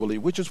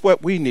which is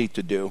what we need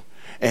to do.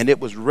 And it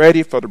was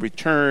ready for the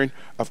return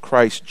of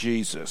Christ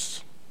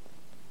Jesus.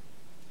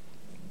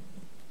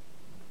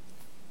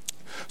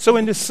 So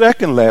in this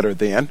second letter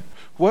then,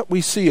 what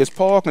we see is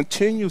Paul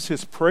continues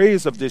his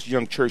praise of this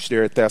young church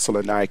there at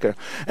Thessalonica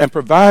and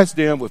provides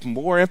them with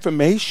more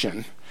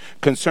information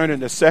concerning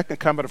the second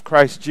coming of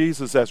Christ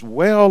Jesus, as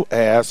well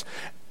as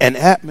an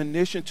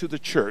admonition to the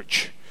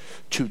church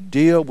to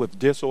deal with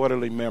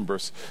disorderly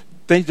members.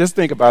 Just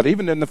think about it.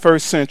 Even in the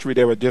first century,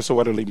 there were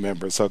disorderly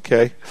members,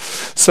 okay?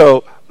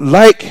 So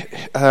like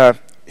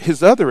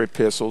his other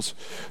epistles,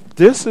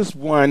 this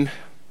one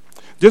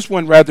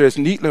rather is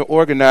neatly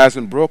organized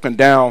and broken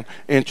down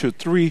into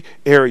three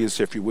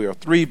areas, if you will,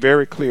 three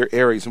very clear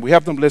areas. And we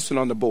have them listed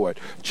on the board.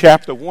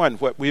 Chapter 1,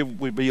 what we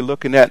will be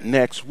looking at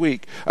next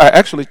week,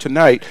 actually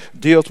tonight,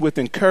 deals with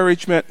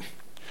encouragement,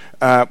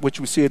 which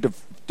we see at the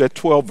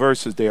 12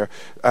 verses there.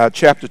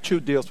 Chapter 2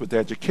 deals with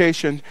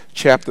education.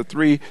 Chapter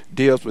 3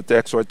 deals with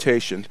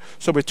exhortation.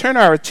 So we turn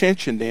our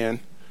attention then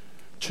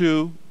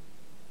to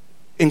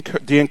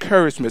the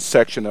encouragement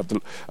section of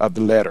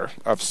the letter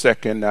of 2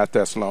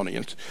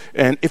 Thessalonians.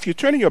 And if you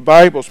turn in your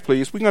Bibles,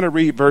 please, we're going to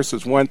read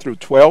verses 1 through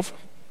 12.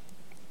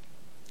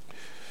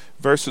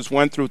 Verses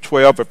 1 through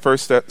 12 of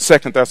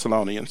 2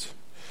 Thessalonians.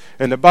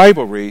 And the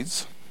Bible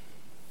reads,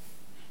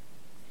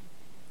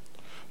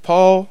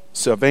 Paul,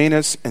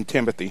 Silvanus, and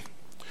Timothy,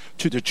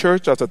 to the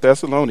church of the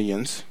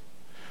Thesilonians,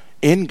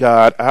 in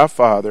God our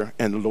Father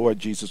and the Lord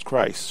Jesus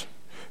Christ.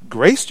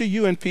 Grace to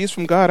you and peace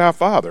from God our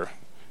Father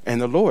and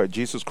the Lord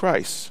Jesus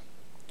Christ.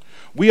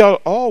 We are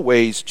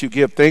always to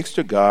give thanks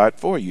to God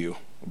for you,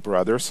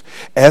 brothers,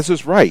 as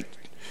is right,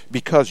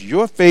 because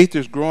your faith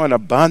is growing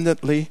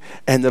abundantly,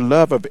 and the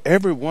love of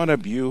every one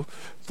of you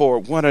for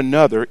one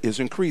another is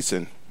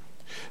increasing.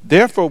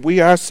 Therefore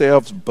we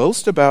ourselves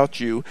boast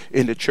about you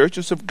in the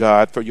churches of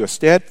God for your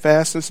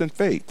steadfastness and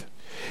faith,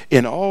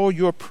 in all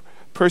your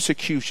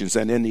persecutions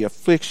and in the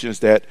afflictions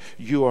that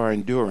you are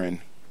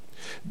enduring.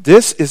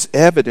 This is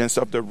evidence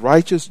of the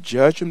righteous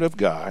judgment of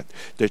God,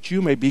 that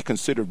you may be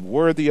considered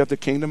worthy of the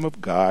kingdom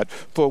of God,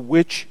 for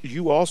which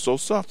you also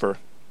suffer.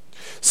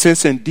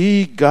 Since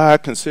indeed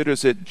God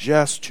considers it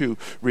just to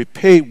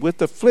repay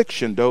with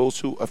affliction those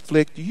who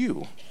afflict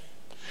you,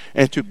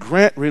 and to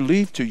grant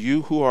relief to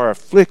you who are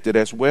afflicted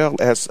as well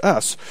as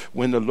us,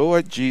 when the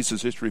Lord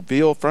Jesus is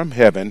revealed from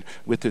heaven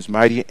with his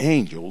mighty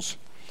angels,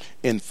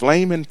 in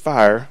flame and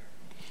fire,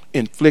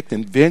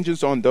 inflicting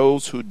vengeance on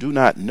those who do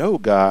not know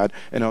God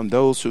and on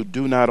those who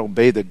do not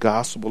obey the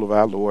gospel of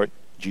our Lord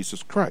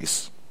Jesus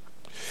Christ.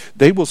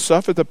 They will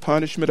suffer the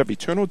punishment of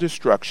eternal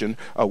destruction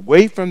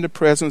away from the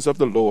presence of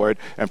the Lord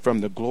and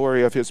from the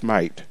glory of his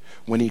might,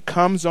 when he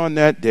comes on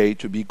that day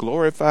to be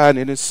glorified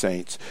in his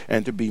saints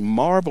and to be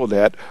marveled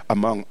at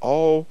among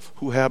all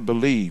who have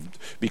believed,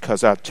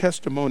 because our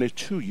testimony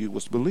to you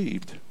was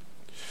believed.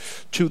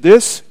 To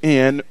this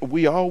end,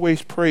 we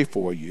always pray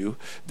for you,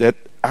 that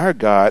our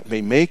God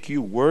may make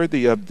you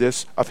worthy of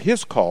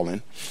his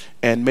calling,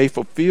 and may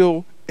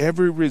fulfill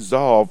every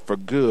resolve for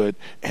good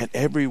and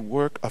every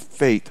work of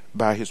faith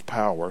by his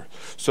power,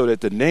 so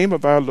that the name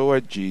of our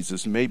Lord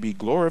Jesus may be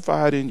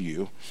glorified in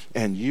you,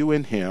 and you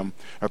in him,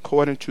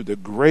 according to the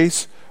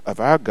grace of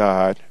our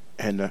God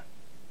and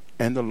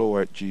the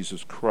Lord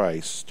Jesus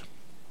Christ.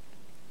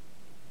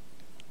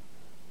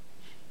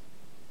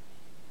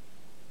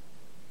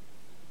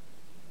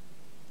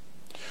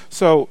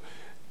 So,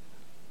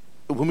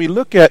 when we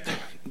look at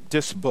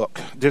this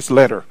book, this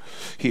letter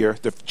here,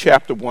 the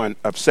chapter 1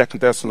 of 2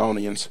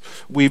 Thessalonians,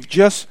 we've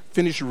just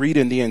finished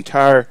reading the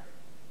entire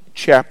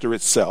chapter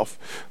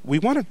itself. We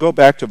want to go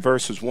back to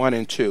verses 1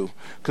 and 2,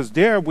 because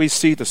there we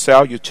see the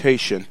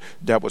salutation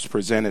that was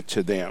presented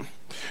to them.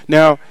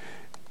 Now,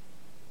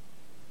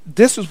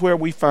 this is where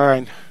we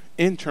find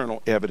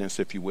internal evidence,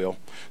 if you will.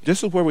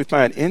 This is where we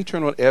find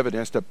internal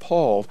evidence that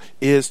Paul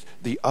is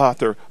the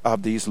author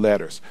of these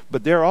letters.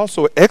 But there are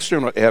also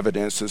external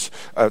evidences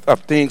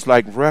of things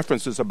like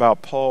references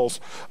about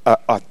Paul's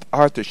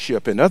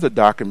authorship and other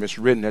documents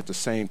written at the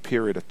same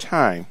period of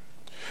time.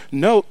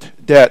 Note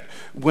that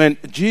when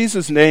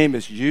Jesus' name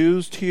is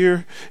used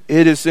here,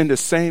 it is in the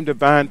same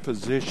divine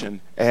position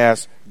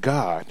as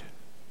God.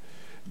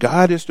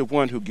 God is the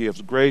one who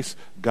gives grace.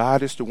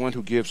 God is the one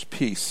who gives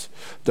peace.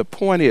 The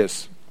point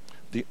is,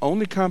 the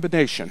only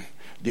combination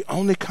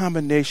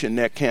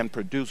that can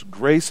produce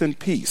grace and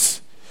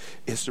peace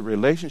is the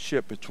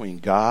relationship between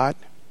God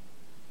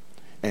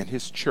and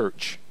his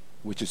church,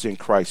 which is in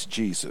Christ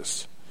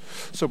Jesus.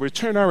 So we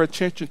turn our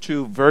attention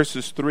to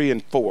verses 3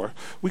 and 4.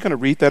 We're going to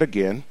read that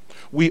again.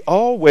 We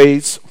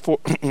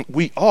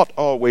ought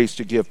always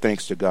to give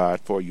thanks to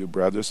God for you,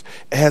 brothers,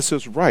 as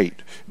is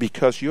right,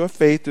 because your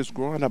faith is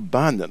growing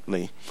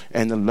abundantly,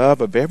 and the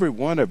love of every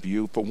one of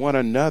you for one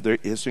another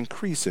is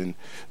increasing.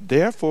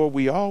 Therefore,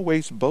 we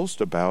always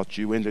boast about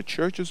you in the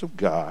churches of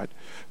God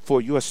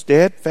for your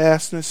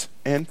steadfastness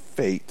and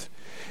faith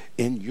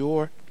in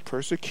your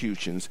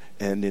persecutions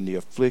and in the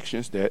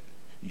afflictions that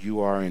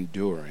you are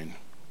enduring.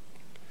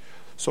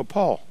 So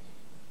Paul,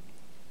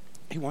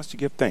 he wants to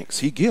give thanks.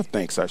 He gives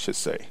thanks, I should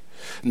say.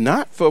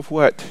 Not for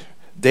what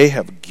they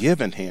have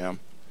given him,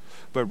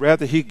 but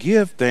rather he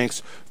gives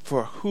thanks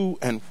for who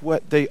and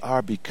what they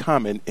are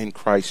becoming in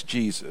Christ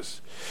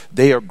Jesus.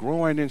 They are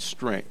growing in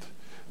strength.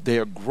 They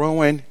are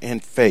growing in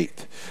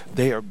faith.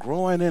 They are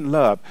growing in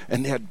love.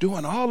 And they're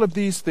doing all of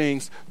these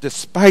things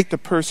despite the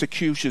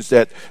persecutions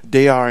that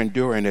they are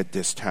enduring at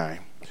this time.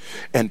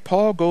 And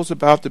Paul goes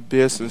about the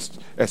business,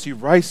 as he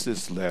writes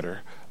this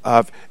letter,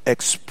 of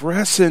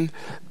expressing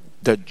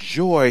the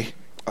joy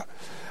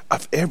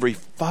of every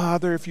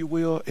father, if you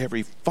will,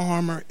 every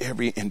farmer,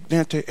 every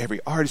inventor, every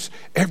artist,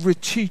 every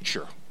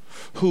teacher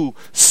who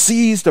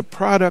sees the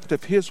product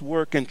of his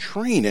work and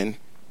training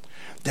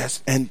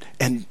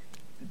and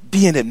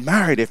being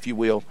admired, if you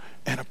will,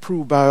 and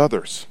approved by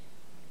others.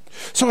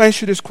 So I ask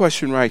you this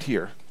question right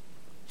here.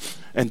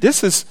 And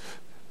this is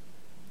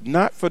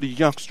not for the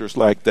youngsters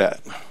like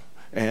that.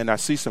 And I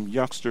see some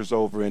youngsters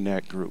over in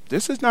that group.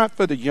 This is not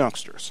for the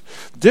youngsters.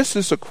 This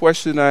is a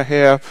question I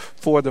have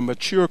for the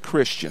mature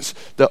Christians,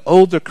 the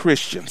older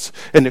Christians.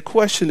 And the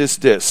question is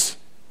this: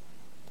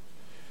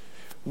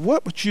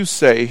 what would you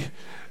say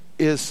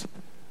is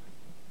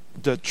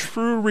the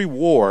true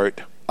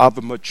reward of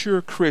a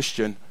mature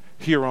Christian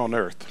here on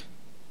earth?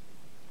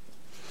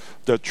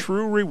 The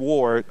true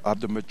reward of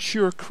the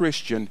mature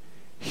Christian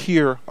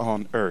here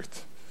on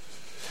earth.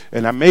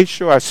 And I made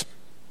sure I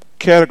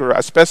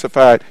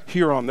specified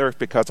here on earth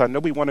because I know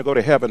we want to go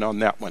to heaven on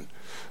that one.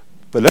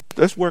 But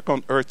let's work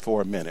on earth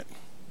for a minute.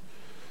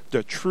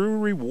 The true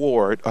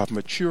reward of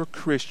mature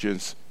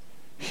Christians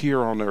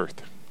here on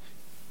earth.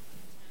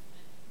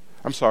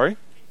 I'm sorry?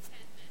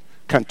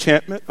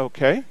 Contentment,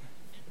 okay.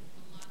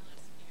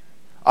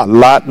 A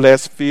lot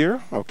less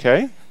fear,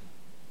 okay.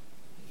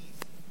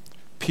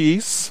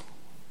 Peace.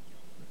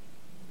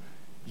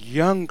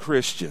 Young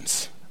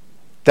Christians.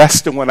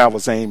 That's the one I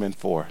was aiming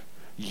for.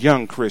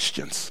 Young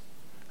Christians.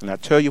 And I'll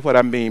tell you what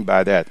I mean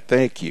by that.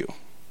 Thank you.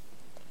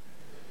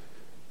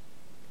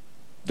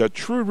 The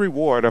true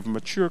reward of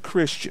mature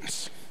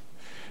Christians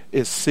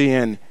is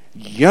seeing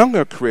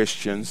younger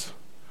Christians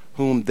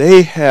whom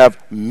they have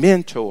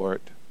mentored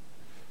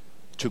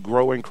to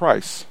grow in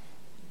Christ.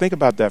 Think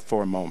about that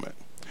for a moment.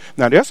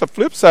 Now, there's a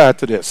flip side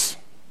to this.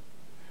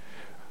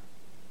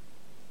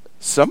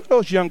 Some of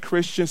those young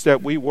Christians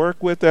that we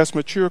work with as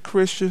mature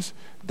Christians,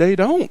 they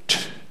don't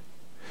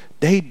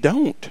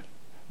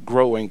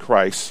grow in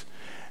Christ.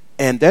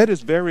 And that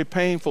is very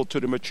painful to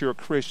the mature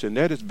Christian.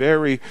 That is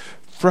very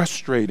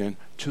frustrating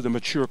to the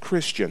mature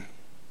Christian.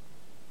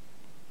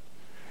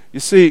 You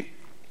see,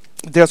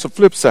 there's a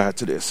flip side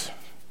to this.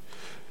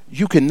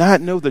 You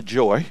cannot know the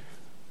joy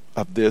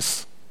of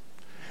this,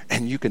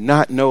 and you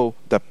cannot know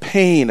the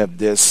pain of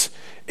this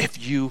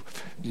if you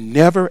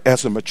never,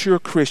 as a mature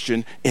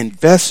Christian,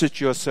 invested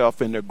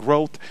yourself in the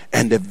growth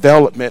and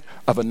development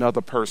of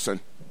another person.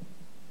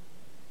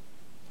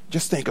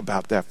 Just think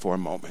about that for a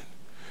moment.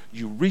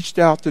 You reached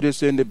out to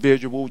this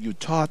individual, you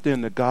taught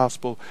them the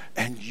gospel,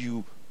 and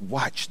you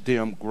watched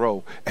them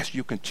grow as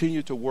you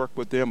continue to work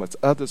with them, as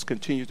others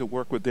continue to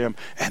work with them,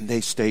 and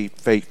they stayed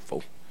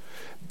faithful.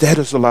 That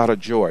is a lot of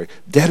joy.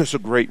 That is a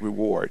great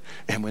reward.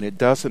 And when it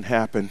doesn't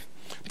happen,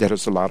 that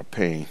is a lot of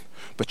pain.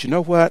 But you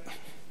know what?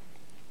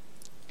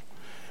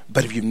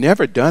 But if you've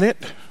never done it,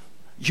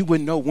 you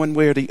wouldn't know one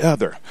way or the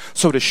other.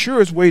 So the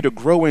surest way to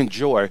grow in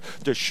joy,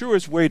 the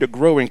surest way to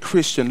grow in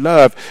Christian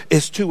love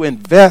is to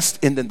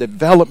invest in the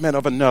development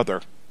of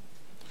another.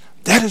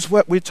 That is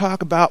what we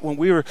talk about when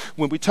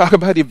we talk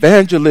about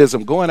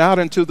evangelism, going out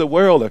into the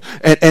world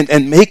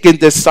and making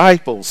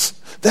disciples.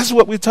 That's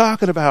what we're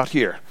talking about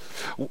here.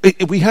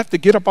 We have to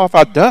get up off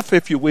our duff,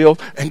 if you will,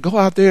 and go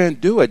out there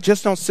and do it.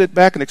 Just don't sit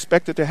back and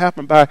expect it to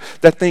happen by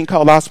that thing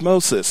called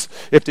osmosis.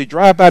 If they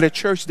drive by the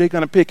church, they're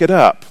going to pick it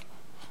up.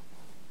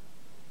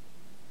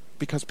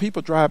 Because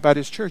people drive by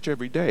this church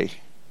every day.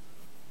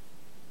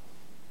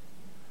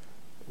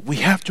 We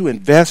have to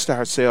invest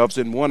ourselves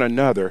in one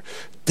another.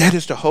 That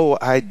is the whole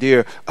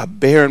idea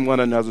of bearing one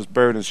another's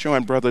burdens,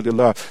 showing brotherly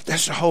love.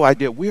 That's the whole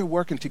idea. We're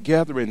working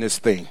together in this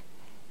thing.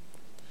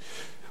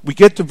 We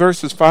get to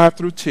verses 5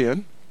 through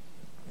 10.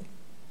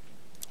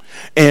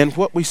 And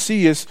what we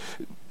see is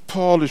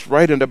Paul is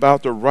writing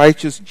about the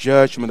righteous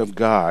judgment of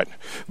God.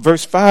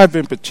 Verse 5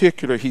 in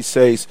particular, he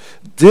says,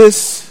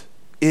 "This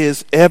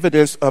is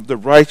evidence of the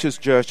righteous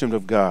judgment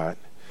of God,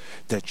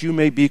 that you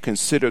may be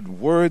considered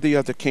worthy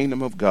of the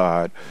kingdom of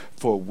God,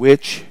 for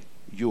which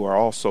you are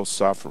also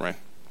suffering."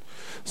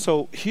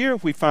 So here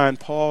we find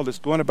Paul is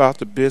going about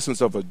the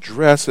business of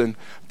addressing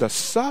the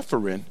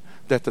suffering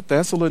that the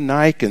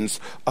Thessalonians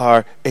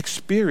are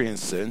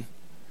experiencing,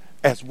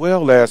 as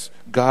well as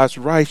God's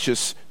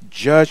righteous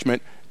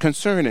judgment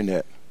concerning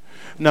it.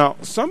 Now,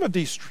 some of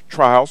these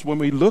trials, when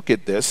we look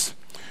at this,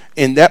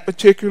 in that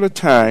particular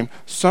time,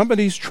 some of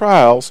these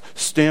trials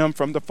stem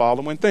from the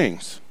following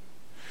things.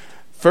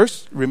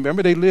 First,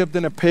 remember, they lived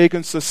in a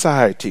pagan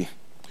society.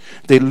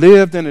 They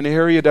lived in an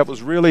area that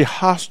was really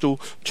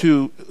hostile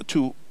to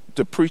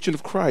the preaching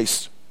of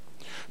Christ.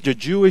 The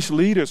Jewish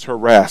leaders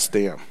harassed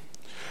them.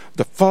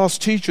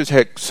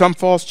 Some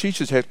false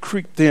teachers had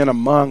creeped in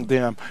among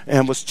them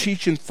and was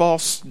teaching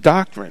false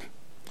doctrine.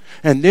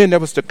 And then there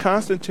was the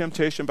constant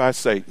temptation by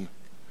Satan.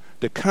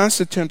 The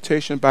constant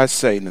temptation by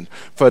Satan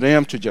for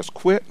them to just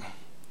quit,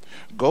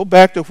 go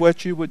back to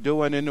what you were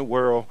doing in the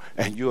world,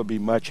 and you'll be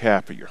much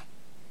happier.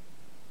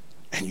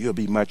 And you'll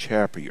be much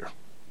happier.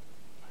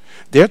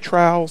 Their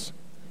trials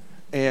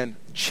and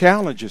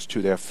challenges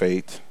to their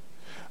faith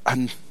are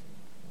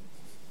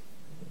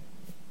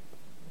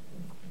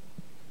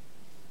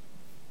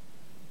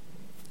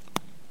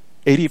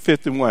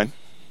 8051,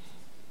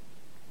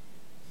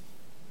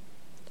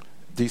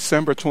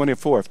 December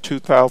 24th,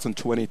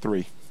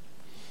 2023.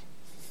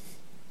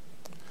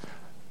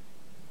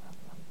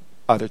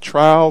 Are the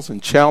trials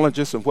and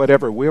challenges and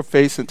whatever we're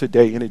facing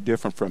today any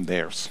different from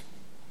theirs?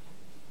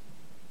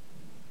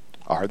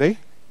 Are they?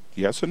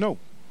 Yes or no?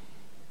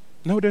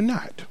 No, they're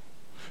not.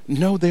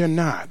 No, they're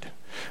not.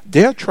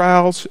 Their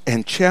trials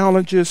and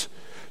challenges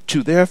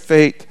to their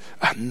faith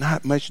are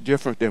not much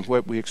different than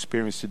what we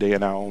experience today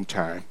in our own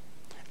time,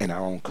 in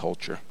our own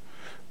culture.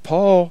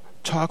 Paul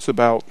talks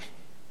about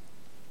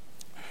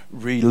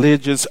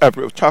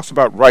talks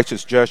about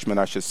righteous judgment,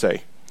 I should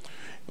say.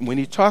 When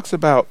he talks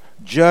about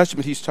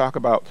judgment, he's talking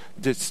about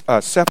this,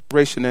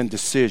 separation and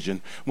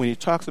decision. When he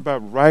talks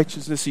about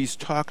righteousness, he's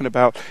talking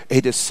about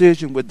a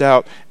decision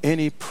without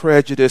any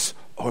prejudice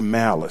or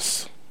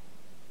malice.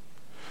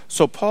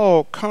 So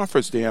Paul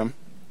comforts them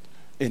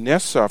in their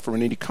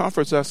suffering, and he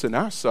comforts us in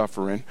our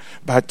suffering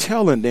by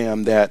telling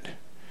them that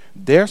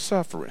their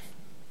suffering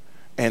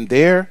and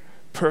their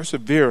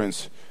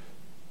perseverance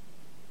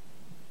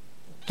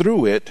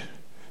through it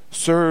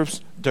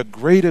serves the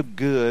greater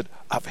good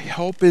of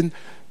helping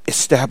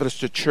establish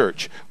the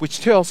church, which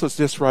tells us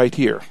this right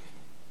here.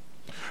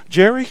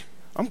 Jerry,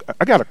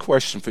 I got a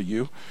question for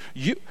you.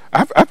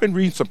 I've been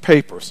reading some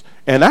papers,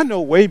 and I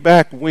know way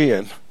back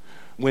when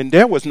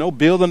there was no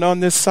building on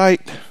this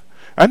site,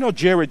 I know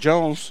Jerry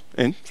Jones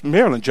and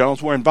Marilyn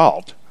Jones were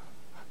involved.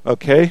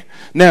 Okay?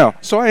 Now,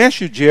 so I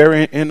ask you,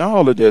 Jerry, in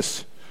all of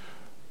this,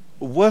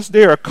 was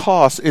there a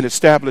cost in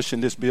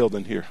establishing this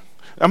building here?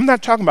 I'm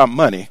not talking about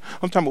money.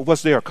 I'm talking about,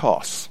 was there a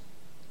cost?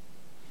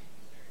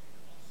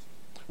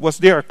 Was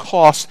there a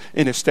cost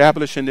in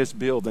establishing this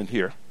building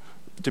here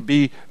to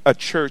be a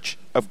church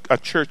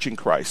in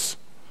Christ?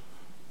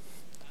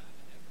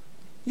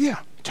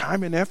 Yeah,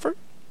 time and effort.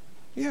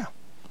 Yeah,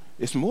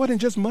 it's more than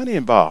just money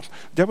involved.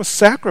 There was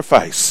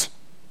sacrifice.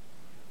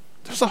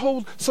 There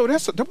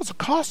was a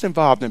cost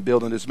involved in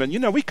building this.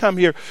 Man, we come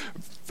here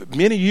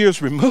many years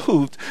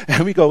removed,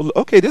 and we go,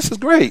 okay, this is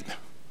great.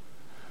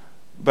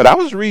 But I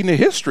was reading the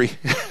history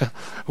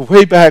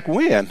way back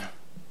when,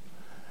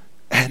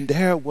 and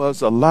there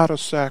was a lot of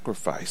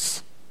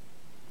sacrifice.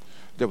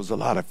 There was a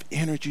lot of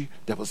energy.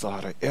 There was a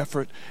lot of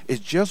effort.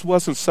 It just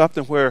wasn't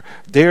something where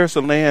there's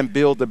a land,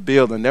 build a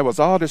building. There was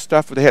all this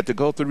stuff that they had to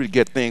go through to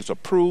get things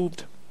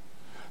approved.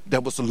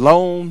 There was a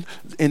loan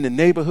in the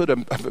neighborhood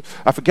of,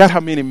 I forgot how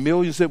many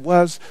millions it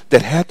was,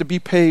 that had to be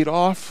paid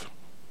off.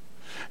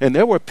 And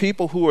there were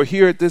people who were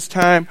here at this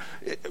time,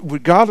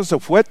 regardless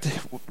of where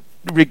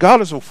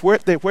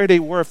they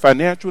were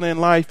financially in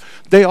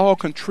life, they all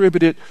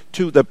contributed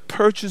to the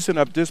purchasing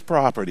of this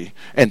property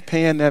and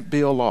paying that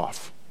bill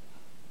off.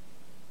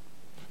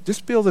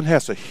 This building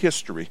has a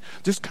history.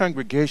 This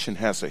congregation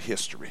has a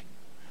history.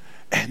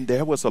 And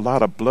there was a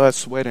lot of blood,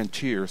 sweat, and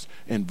tears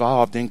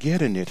involved in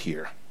getting it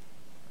here.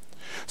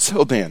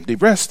 So then, the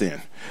rest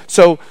then.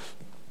 So,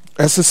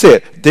 as I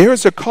said, there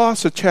is a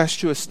cost attached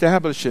to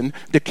establishing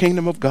the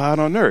kingdom of God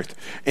on earth.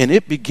 And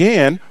it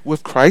began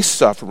with Christ's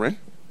suffering.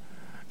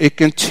 It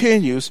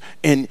continues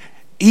in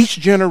each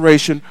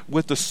generation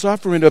with the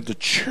suffering of the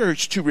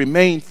church to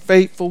remain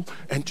faithful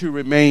and to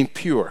remain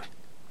pure.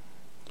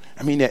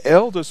 I mean, the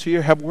elders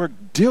here have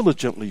worked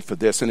diligently for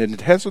this, and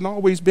it hasn't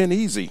always been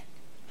easy.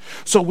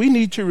 So we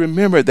need to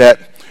remember that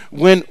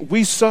when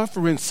we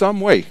suffer in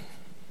some way,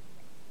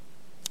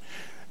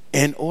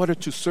 in order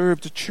to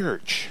serve the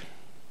church,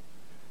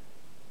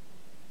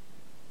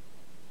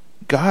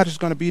 God is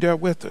going to be there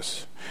with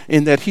us.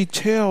 In that he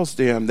tells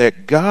them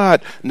that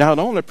God not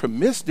only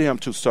permits them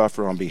to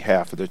suffer on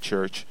behalf of the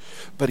church,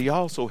 but he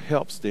also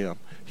helps them.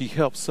 He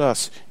helps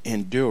us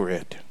endure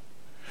it.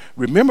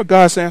 Remember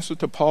God's answer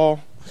to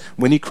Paul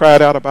when he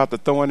cried out about the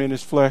thorn in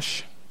his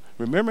flesh?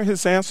 Remember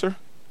his answer?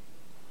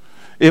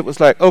 It was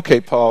like, okay,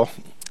 Paul,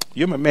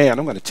 you're my man.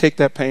 I'm going to take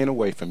that pain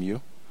away from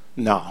you.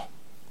 No,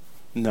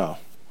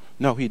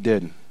 he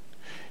didn't.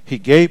 He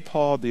gave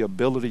Paul the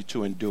ability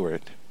to endure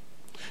it.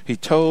 He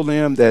told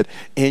them that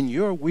in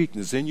your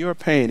weakness, in your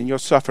pain, in your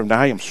suffering,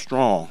 I am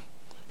strong.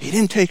 He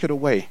didn't take it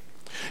away.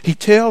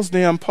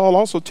 Paul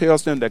also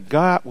tells them that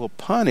God will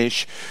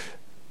punish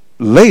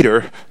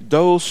later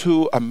those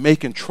who are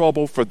making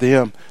trouble for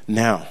them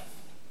now.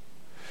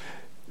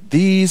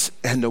 These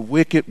and the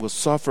wicked will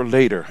suffer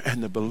later,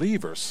 and the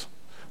believers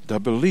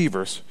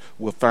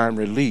will find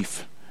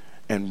relief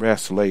and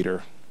rest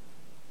later.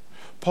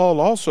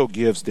 Paul also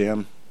gives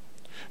them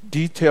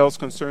details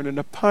concerning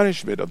the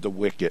punishment of the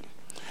wicked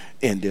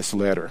in this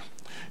letter.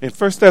 In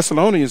 1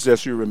 Thesilonians,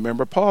 as you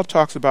remember, Paul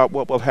talks about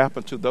what will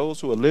happen to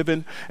those who are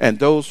living and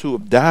those who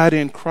have died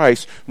in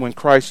Christ when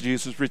Christ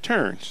Jesus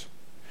returns.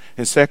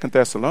 In 2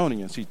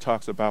 Thessalonians, he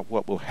talks about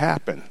what will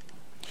happen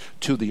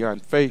to the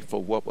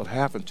unfaithful, what will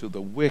happen to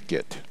the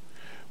wicked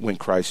when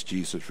Christ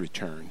Jesus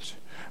returns.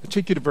 I'll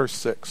take you to verse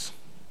 6.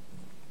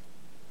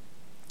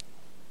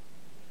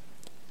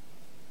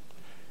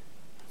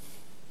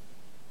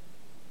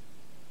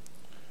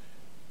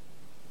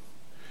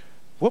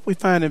 What we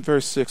find in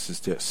verse 6 is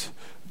this: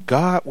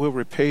 God will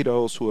repay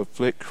those who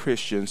afflict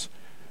Christians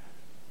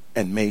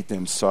and made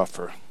them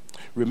suffer.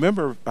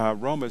 Remember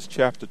Romans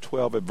chapter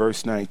 12 at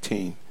verse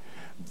 19.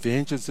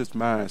 Vengeance is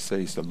mine,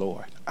 says the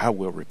Lord. I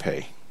will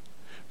repay.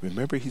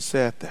 Remember he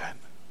said that.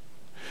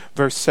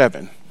 Verse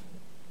 7.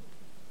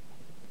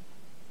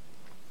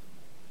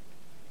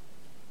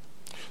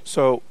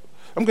 So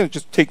I'm going to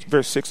just take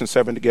verse 6 and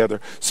 7 together.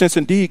 Since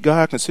indeed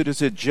God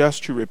considers it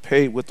just to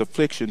repay with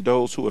affliction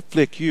those who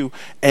afflict you,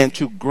 and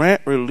to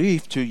grant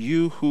relief to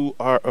you who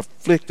are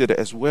afflicted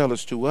as well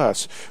as to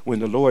us, when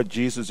the Lord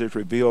Jesus is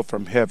revealed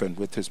from heaven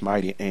with his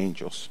mighty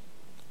angels.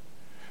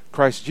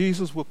 Christ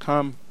Jesus will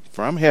come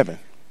from heaven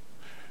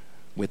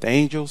with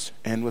angels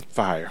and with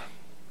fire.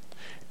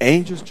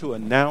 Angels to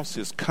announce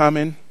his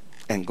coming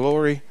and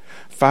glory,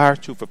 fire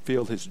to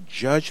fulfill his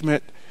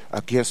judgment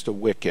against the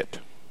wicked.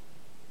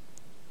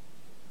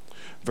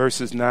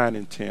 Verses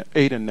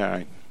 8 and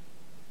 9.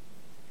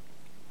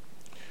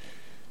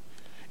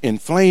 In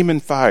flame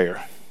and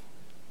fire,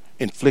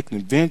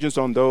 inflicting vengeance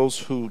on those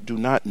who do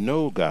not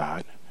know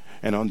God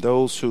and on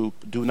those who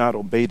do not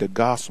obey the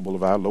gospel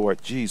of our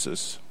Lord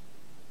Jesus.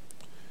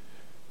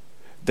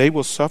 They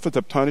will suffer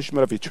the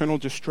punishment of eternal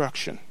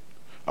destruction,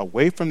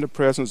 away from the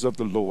presence of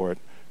the Lord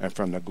and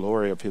from the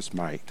glory of his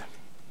might.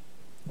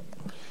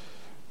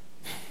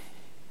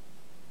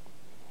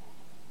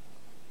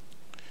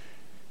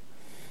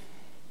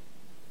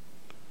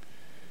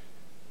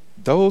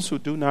 Those who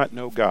do not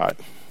know God,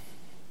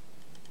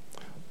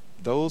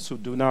 those who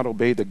do not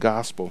obey the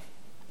gospel,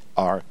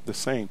 are the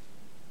same.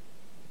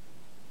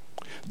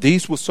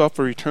 These will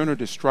suffer eternal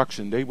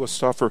destruction. They will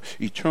suffer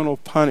eternal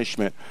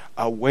punishment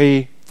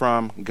away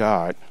from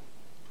God.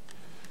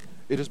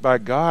 It is by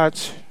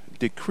God's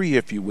decree,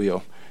 if you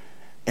will,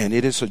 and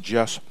it is a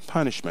just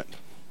punishment.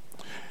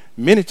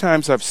 Many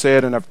times I've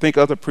said, and I think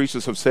other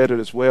preachers have said it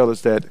as well,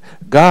 is that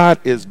God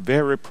is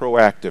very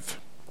proactive.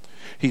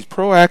 He's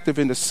proactive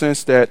in the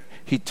sense that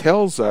he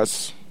tells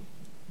us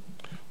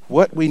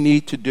what we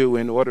need to do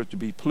in order to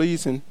be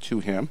pleasing to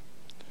him,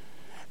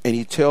 and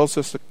he tells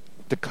us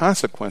the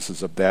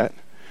consequences of that,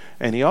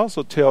 and he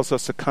also tells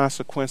us the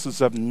consequences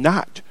of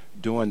not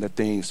doing the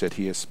things that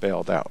he has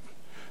spelled out.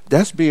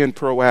 That's being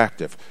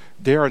proactive.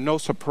 There are no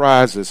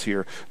surprises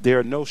here.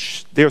 There's no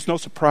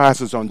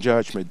surprises on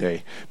Judgment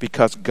Day,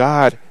 because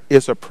God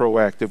is a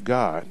proactive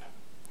God.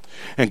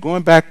 And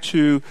going back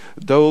to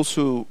those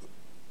who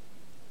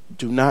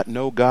do not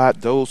know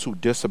God, those who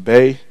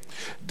disobey,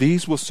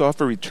 these will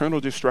suffer eternal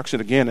destruction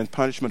again and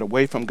punishment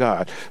away from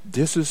God.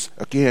 This is,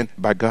 again,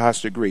 by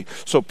God's decree.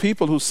 So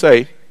people who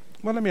say,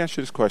 well, let me ask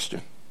you this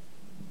question.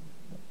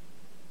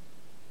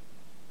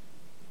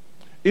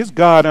 Is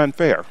God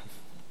unfair?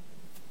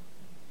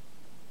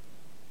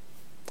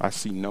 I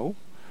see no.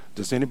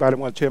 Does anybody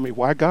want to tell me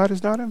why God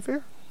is not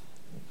unfair?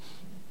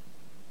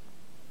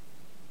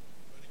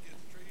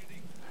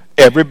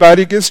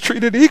 Everybody gets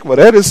treated equal.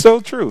 That is so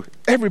true.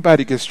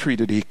 Everybody gets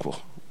treated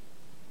equal.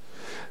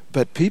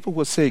 But people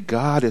will say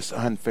God is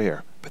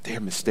unfair, but they're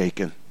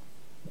mistaken.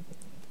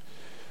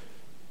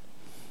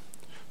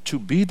 To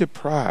be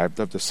deprived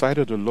of the sight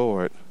of the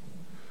Lord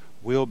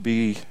will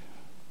be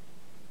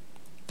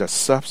the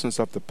substance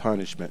of the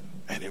punishment,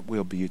 and it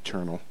will be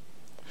eternal.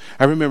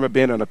 I remember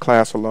being in a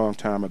class a long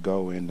time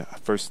ago in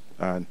first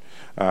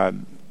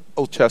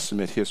Old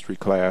Testament history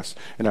class,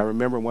 and I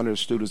remember one of the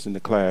students in the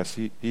class,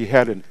 he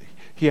had an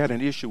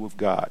issue with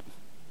God.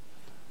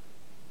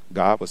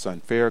 God was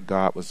unfair,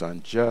 God was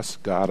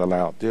unjust, God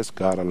allowed this,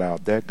 God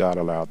allowed that, God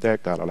allowed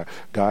that,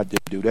 God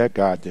didn't do that,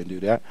 God didn't do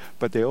that.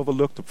 But they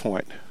overlooked the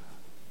point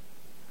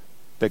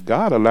that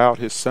God allowed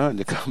his son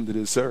to come to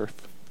this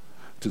earth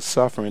to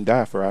suffer and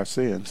die for our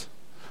sins.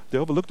 They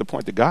overlooked the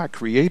point that God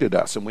created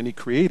us, and when he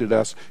created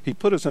us, he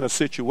put us in a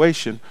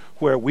situation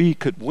where we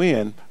could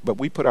win, but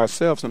we put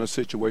ourselves in a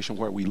situation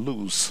where we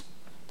lose.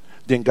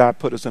 Then God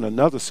put us in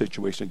another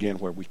situation again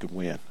where we could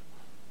win.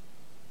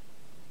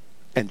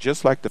 And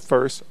just like the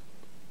first,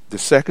 the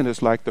second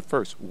is like the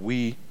first.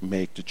 We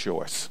make the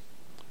choice.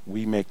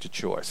 We make the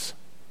choice.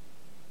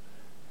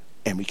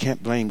 And we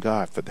can't blame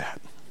God for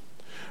that.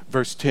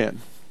 Verse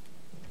 10.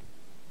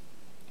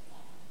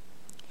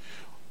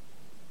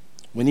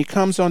 When he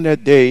comes on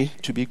that day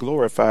to be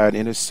glorified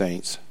in his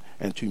saints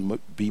and to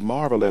be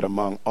marveled at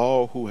among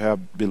all who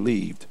have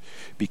believed,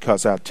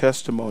 because our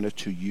testimony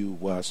to you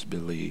was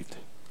believed.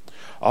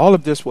 All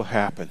of this will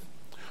happen.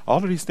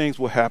 All of these things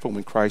will happen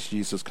when Christ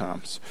Jesus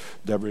comes.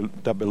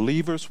 The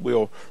believers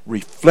will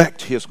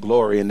reflect his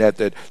glory, and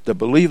that the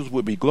believers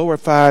will be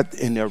glorified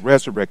in their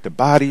resurrected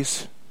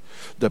bodies.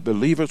 The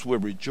believers will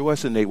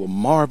rejoice and they will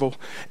marvel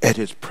at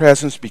his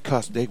presence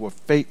because they were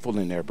faithful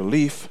in their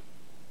belief.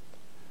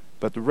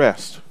 But the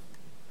rest,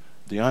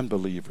 the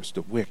unbelievers,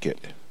 the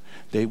wicked,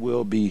 They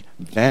will be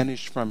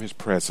banished from his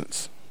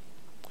presence.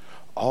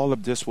 All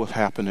of this will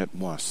happen at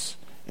once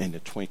in the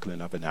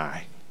twinkling of an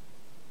eye.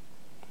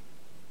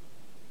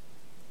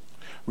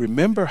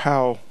 Remember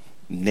how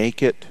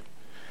naked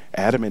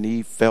Adam and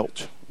Eve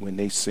felt when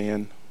they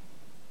sinned?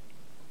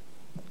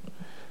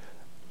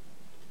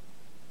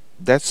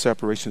 That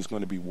separation is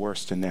going to be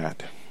worse than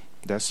that.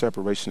 That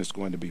separation is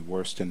going to be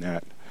worse than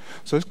that.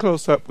 So let's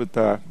close up with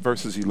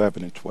verses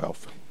 11 and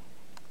 12.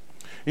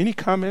 Any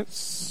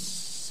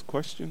comments,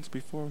 questions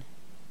before?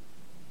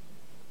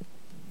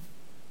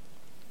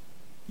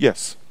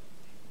 Yes.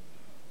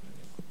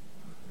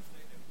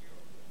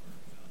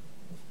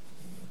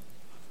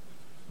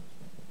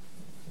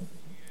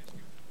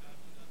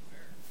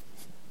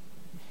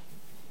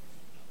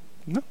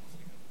 No.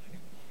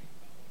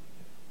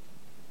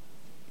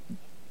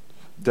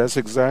 That's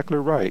exactly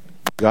right.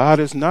 God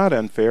is not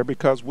unfair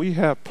because we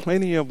have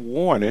plenty of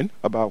warning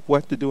about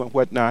what to do and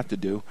what not to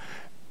do,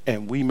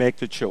 and we make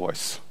the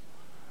choice.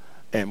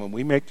 And when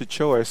we make the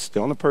choice, the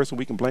only person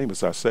we can blame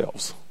is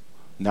ourselves,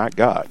 not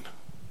God.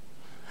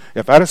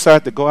 If I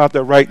decide to go out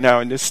there right now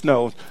in this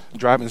snow,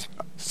 driving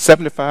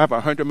 75 or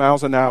 100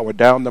 miles an hour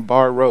down the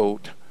bar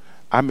road,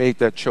 I made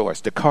that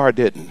choice. The car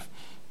didn't.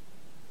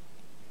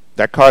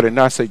 That car did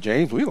not say,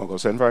 James, we're going to go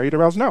 75, 80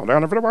 miles an hour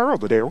down the bar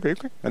road today. Okay.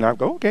 And I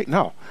go, okay.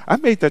 No, I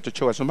made that the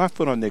choice with my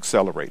foot on the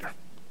accelerator.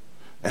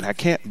 And I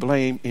can't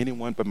blame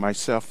anyone but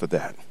myself for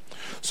that.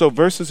 So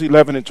verses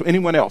 11 and 12.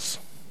 Anyone else?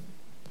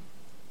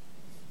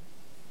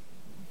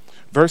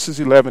 Verses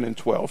 11 and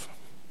 12.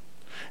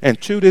 And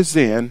to this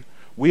end,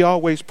 we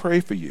always pray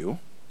for you,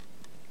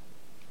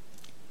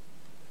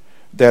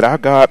 that our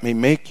God may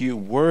make you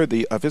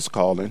worthy of his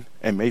calling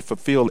and may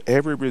fulfill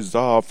every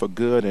resolve for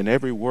good and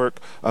every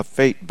work of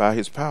faith by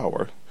his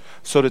power,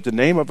 so that the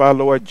name of our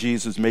Lord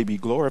Jesus may be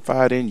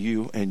glorified in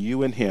you and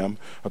you in him,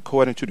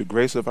 according to the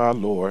grace of our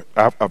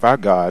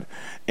God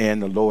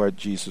and the Lord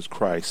Jesus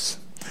Christ.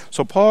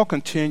 So Paul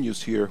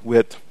continues here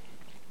with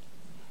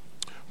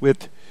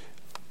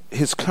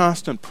his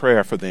constant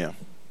prayer for them.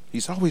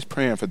 He's always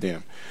praying for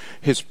them.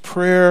 His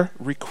prayer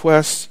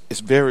request is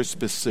very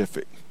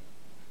specific.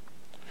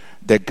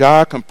 That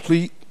God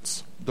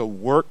completes the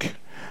work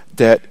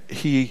that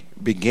he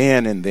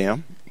began in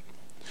them.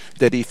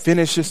 That he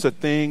finishes the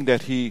thing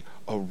that he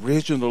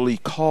originally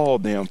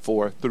called them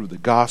for through the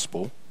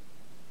gospel.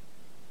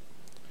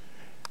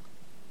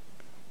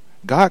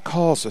 God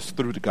calls us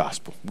through the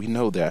gospel. We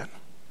know that.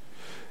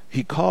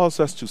 He calls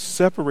us to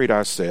separate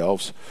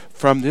ourselves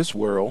from this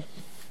world,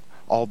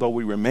 although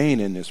we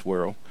remain in this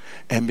world,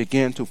 and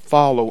begin to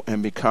follow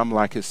and become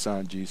like his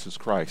son, Jesus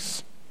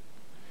Christ.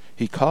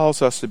 He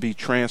calls us to be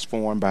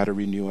transformed by the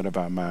renewing of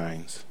our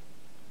minds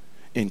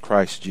in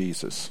Christ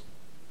Jesus.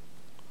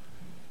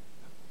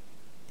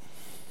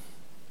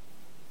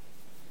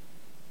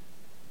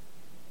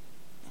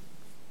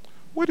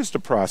 What is the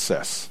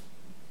process?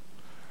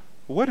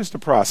 What is the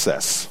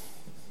process?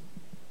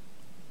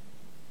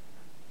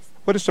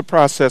 What is the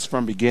process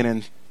from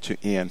beginning to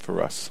end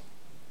for us?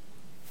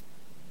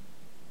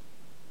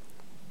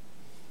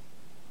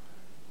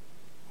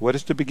 What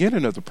is the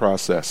beginning of the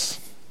process?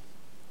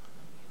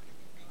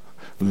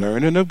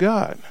 Learning of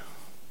God.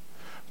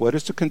 What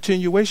is the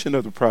continuation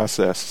of the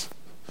process?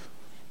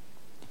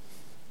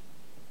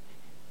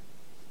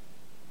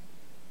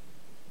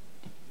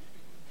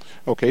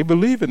 Okay,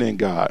 believing in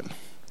God.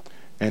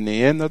 And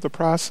the end of the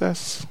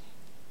process?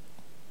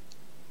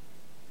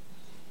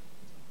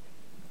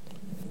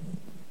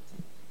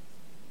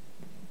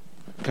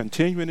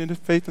 Continuing in the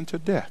faith until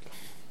death.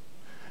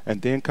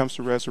 And then comes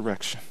the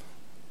resurrection.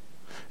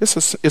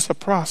 It's a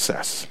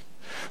process.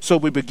 So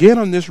we begin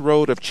on this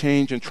road of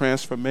change and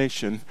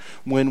transformation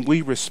when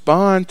we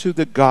respond to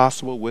the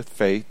gospel with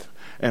faith,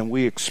 and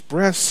we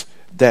express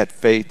that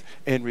faith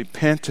in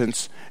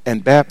repentance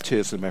and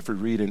baptism, as we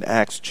read in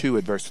Acts 2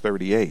 at verse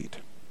 38.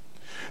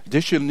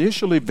 This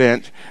initial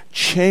event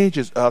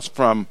changes us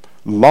from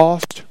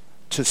lost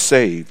to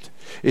saved.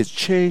 It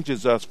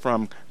changes us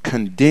from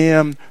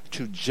condemned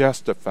to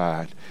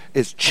justified.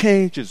 It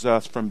changes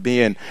us from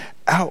being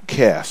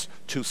outcast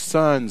to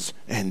sons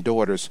and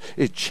daughters.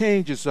 It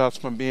changes us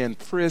from being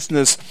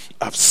prisoners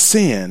of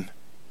sin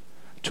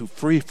to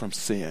free from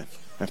sin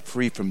and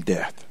free from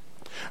death.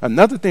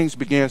 Another thing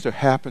begins to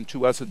happen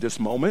to us at this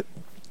moment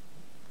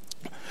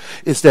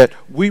is that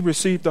we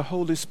receive the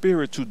Holy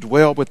Spirit to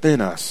dwell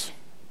within us.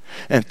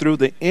 And through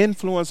the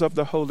influence of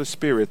the Holy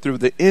Spirit, through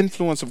the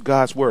influence of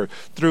God's Word,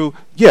 through,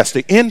 yes,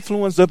 the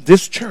influence of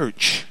this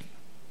church,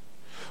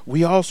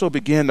 we also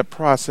begin the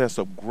process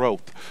of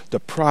growth, the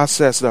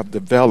process of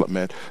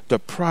development, the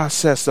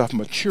process of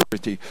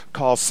maturity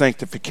called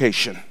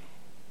sanctification.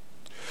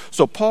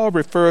 So Paul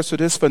refers to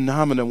this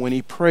phenomenon when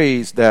he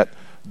prays that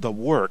the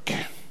work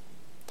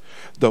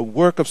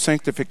of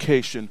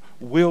sanctification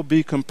will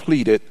be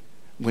completed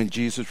when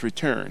Jesus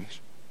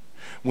returns.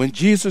 When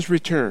Jesus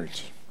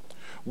returns,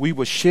 we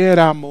will shed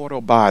our mortal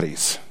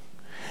bodies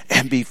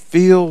and be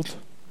filled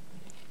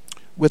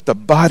with the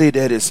body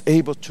that is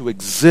able to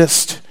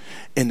exist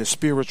in the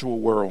spiritual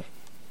world.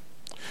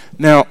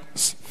 Now,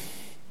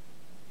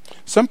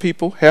 Some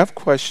people have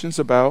questions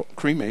about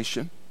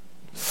cremation.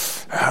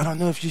 I don't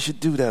know if you should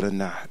do that or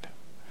not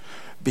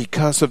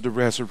because of the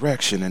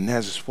resurrection, and that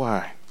is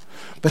why.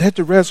 But at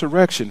the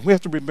resurrection, we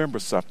have to remember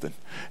something.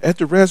 At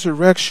the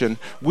resurrection,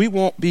 we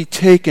won't be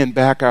taking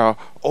back our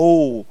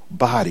old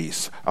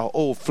bodies, our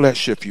old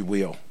flesh, if you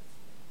will.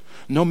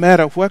 No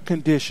matter what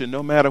condition,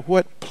 no matter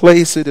what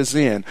place it is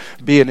in,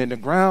 be it in the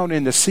ground,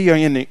 in the sea, or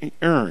in the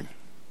urn.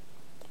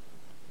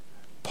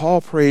 Paul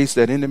prays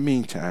that in the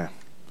meantime,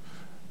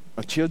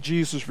 until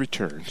Jesus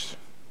returns,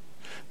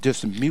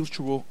 this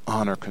mutual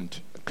honor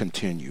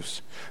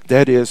continues.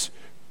 That is,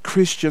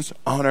 Christians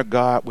honor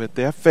God with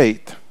their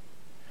faith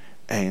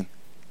and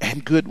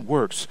good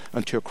works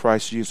until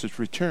Christ Jesus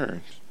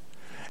returns.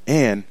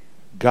 And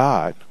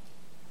God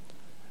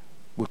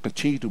will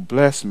continue to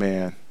bless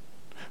man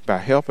by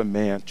helping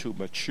man to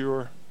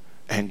mature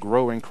and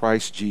grow in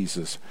Christ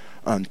Jesus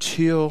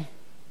until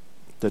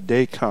the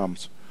day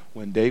comes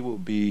when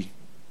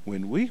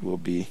we will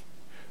be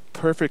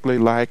perfectly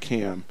like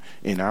him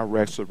in our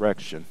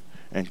resurrection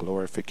and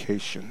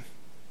glorification.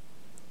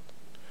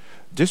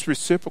 This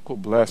reciprocal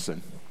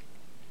blessing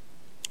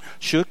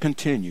should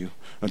continue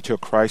until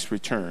Christ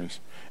returns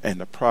and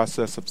the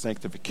process of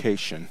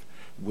sanctification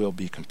will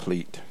be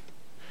complete.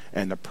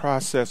 And the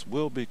process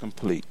will be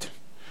complete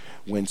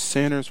when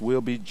sinners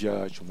will be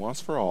judged once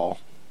for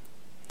all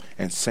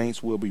and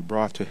saints will be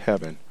brought to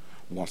heaven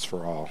once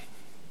for all.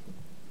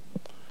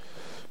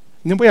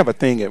 And then we have a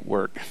thing at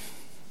work.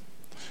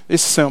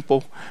 It's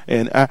simple,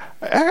 and I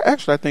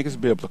think it's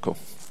biblical.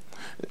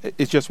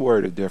 It's just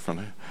worded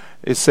differently.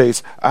 It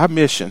says, our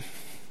mission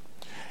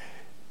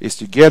is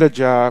to get a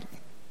job,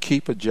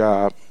 keep a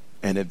job,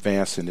 and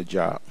advance in the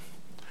job.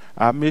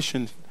 Our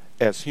mission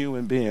as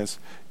human beings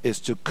is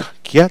to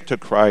get to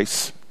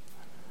Christ,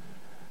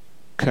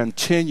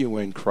 continue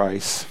in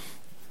Christ,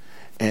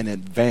 and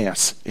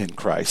advance in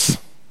Christ.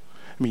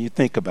 I mean, you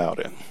think about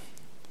it.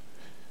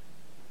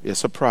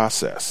 It's a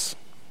process.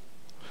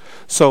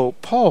 So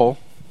Paul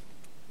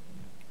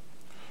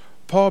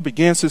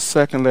begins his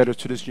second letter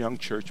to this young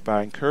church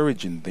by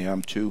encouraging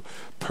them to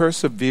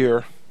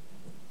persevere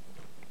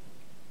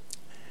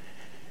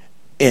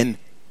in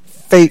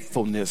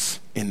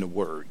faithfulness in the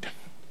word.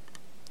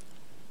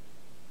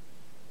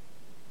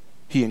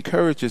 He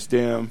encourages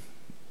them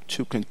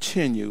to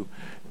continue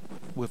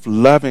with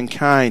loving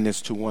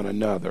kindness to one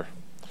another.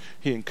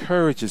 He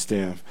encourages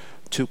them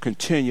to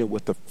continue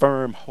with the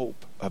firm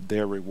hope of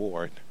their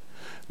reward.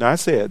 Now I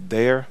said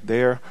there,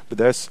 but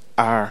that's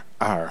our.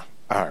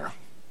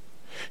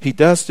 He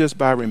does this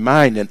by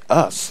reminding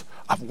us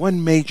of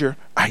one major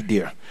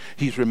idea.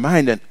 He's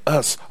reminding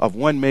us of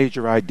one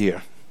major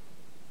idea.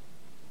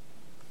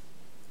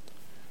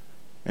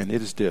 And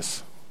it is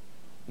this.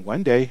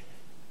 One day,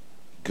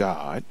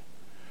 God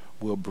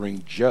will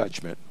bring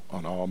judgment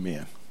on all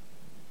men.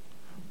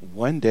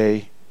 One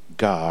day,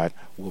 God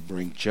will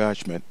bring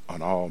judgment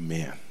on all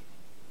men.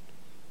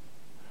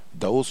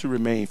 Those who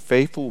remain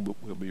faithful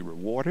will be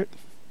rewarded.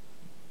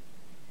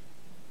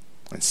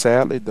 And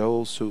sadly,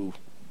 those who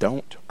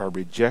don't or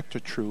reject the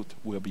truth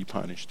will be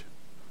punished.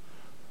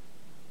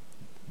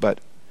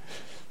 But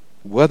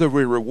whether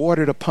we're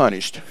rewarded or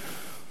punished,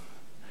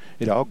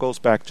 it all goes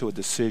back to a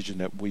decision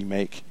that we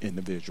make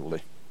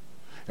individually.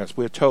 As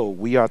we're told,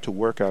 we are to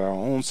work out our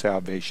own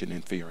salvation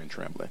in fear and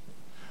trembling.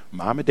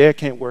 Mom and dad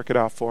can't work it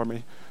out for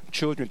me.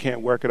 Children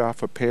can't work it out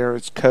for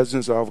parents.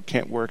 Cousins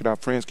can't work it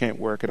out. Friends can't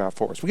work it out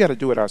for us. We got to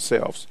do it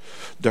ourselves.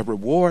 The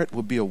reward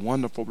will be a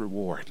wonderful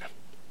reward.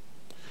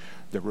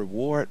 The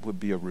reward would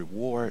be a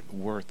reward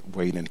worth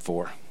waiting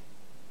for.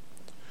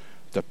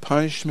 The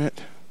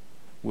punishment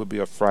will be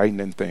a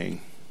frightening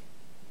thing.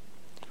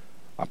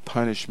 A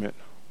punishment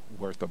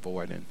worth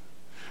avoiding.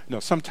 You know,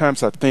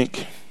 sometimes I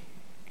think,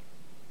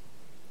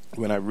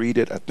 when I read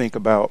it, I think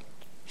about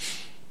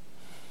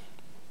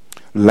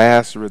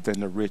Lazarus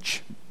and the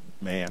rich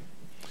man.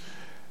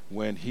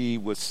 When he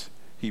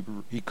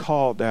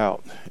called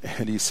out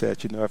and he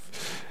said, you know,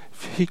 if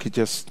he could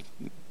just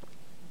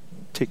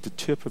take the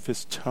tip of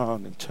his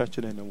tongue and touch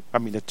it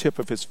the tip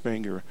of his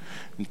finger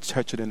and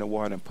touch it in the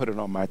water and put it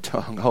on my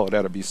tongue. Oh,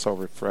 that'll be so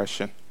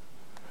refreshing.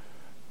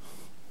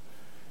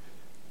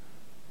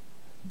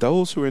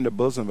 Those who are in the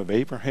bosom of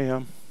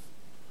Abraham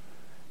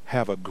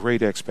have a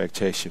great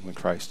expectation when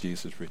Christ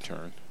Jesus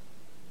returns.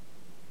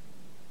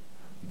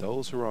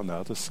 Those who are on the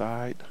other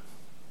side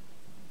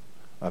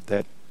of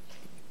the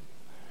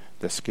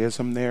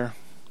schism there,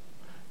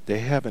 they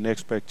have an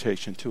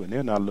expectation too, and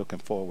they're not looking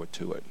forward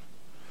to it.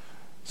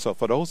 So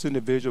for those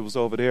individuals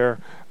over there,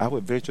 I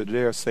would venture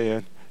there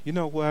saying, you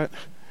know what?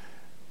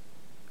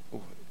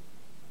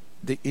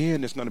 The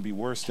end is going to be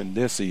worse than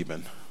this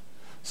even.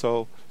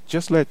 So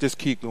just let this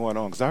keep going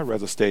on, because I'd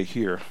rather stay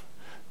here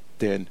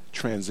than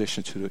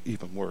transition to the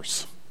even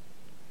worse.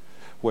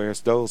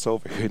 Whereas those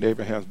over here in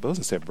Abraham's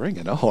bosom said, bring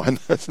it on.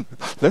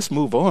 Let's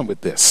move on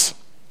with this.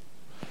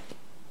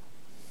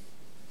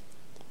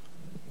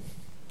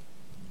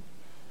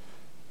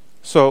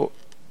 So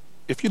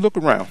if you look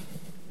around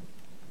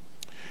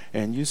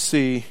and you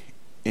see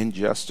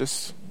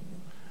injustice,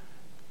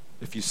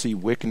 if you see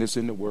wickedness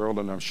in the world,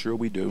 and I'm sure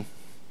we do,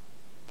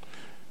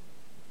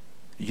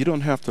 you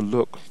don't have to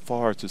look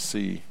far to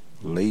see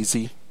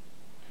lazy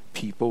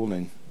people,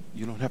 and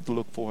you don't have to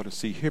look far to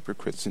see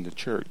hypocrites in the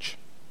church.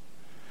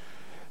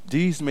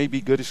 These may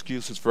be good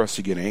excuses for us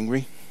to get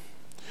angry,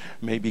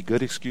 may be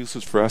good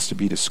excuses for us to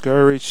be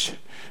discouraged,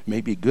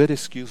 may be good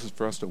excuses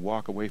for us to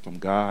walk away from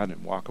God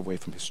and walk away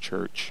from His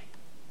church.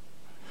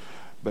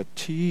 But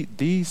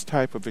these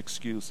type of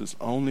excuses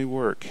only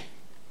work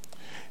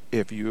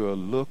if you are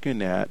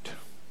looking at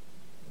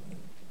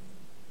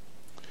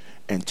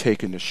and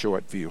taking the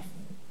short view.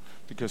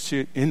 Because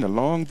see, in the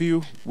long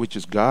view, which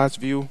is God's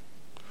view,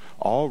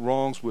 all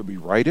wrongs will be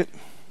righted,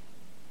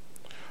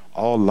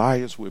 all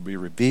liars will be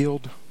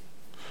revealed,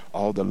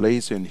 all the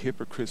lazy and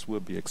hypocrites will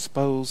be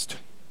exposed,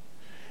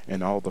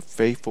 and all the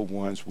faithful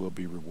ones will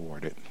be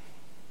rewarded.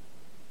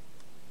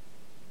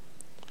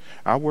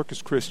 Our work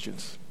as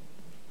Christians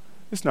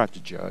is not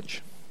to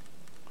judge.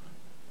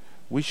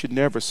 We should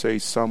never say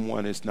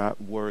someone is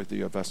not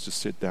worthy of us to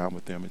sit down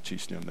with them and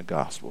teach them the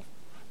gospel.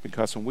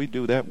 Because when we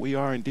do that, we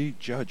are indeed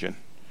judging.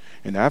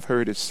 And I've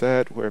heard it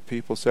said where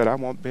people said, I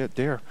won't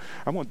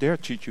dare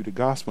teach you the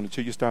gospel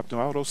until you stop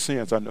doing all those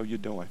sins I know you're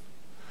doing.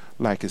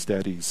 Like it's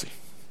that easy.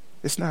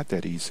 It's not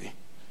that easy.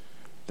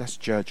 That's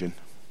judging.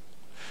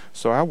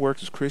 So our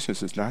work as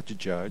Christians is not to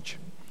judge.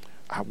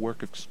 Our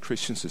work as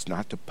Christians is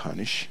not to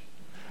punish.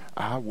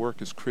 Our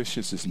work as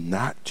Christians is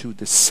not to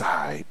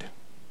decide.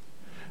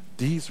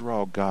 These are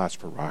all God's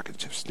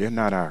prerogatives. They're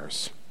not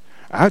ours.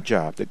 Our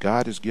job that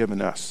God has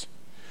given us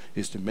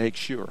is to make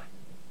sure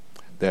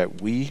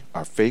that we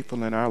are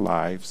faithful in our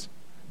lives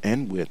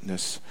and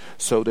witness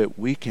so that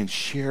we can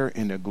share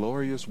in the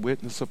glorious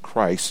witness of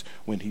Christ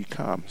when He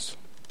comes.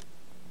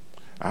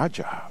 Our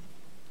job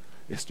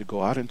is to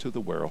go out into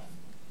the world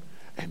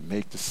and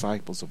make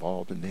disciples of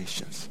all the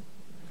nations,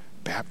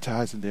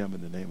 baptizing them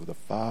in the name of the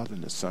Father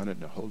and the Son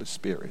and the Holy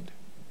Spirit,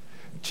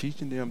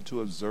 teaching them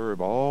to observe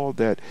all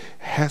that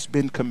has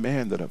been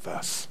commanded of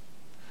us,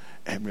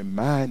 and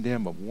remind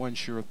them of one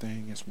sure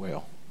thing as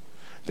well,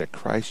 that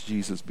Christ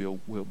Jesus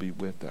will be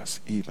with us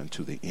even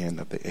to the end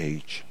of the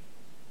age.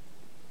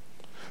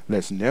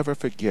 Let's never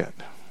forget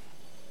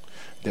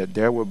that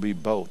there will be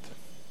both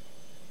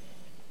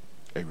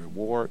a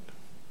reward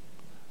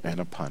and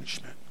a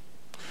punishment.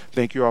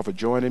 Thank you all for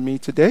joining me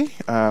today.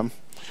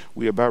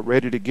 We're about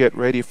ready to get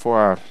ready for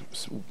our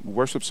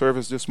worship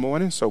service this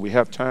morning, so we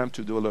have time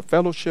to do a little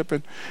fellowship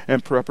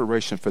and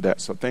preparation for that.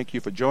 So thank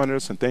you for joining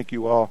us, and thank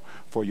you all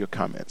for your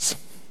comments.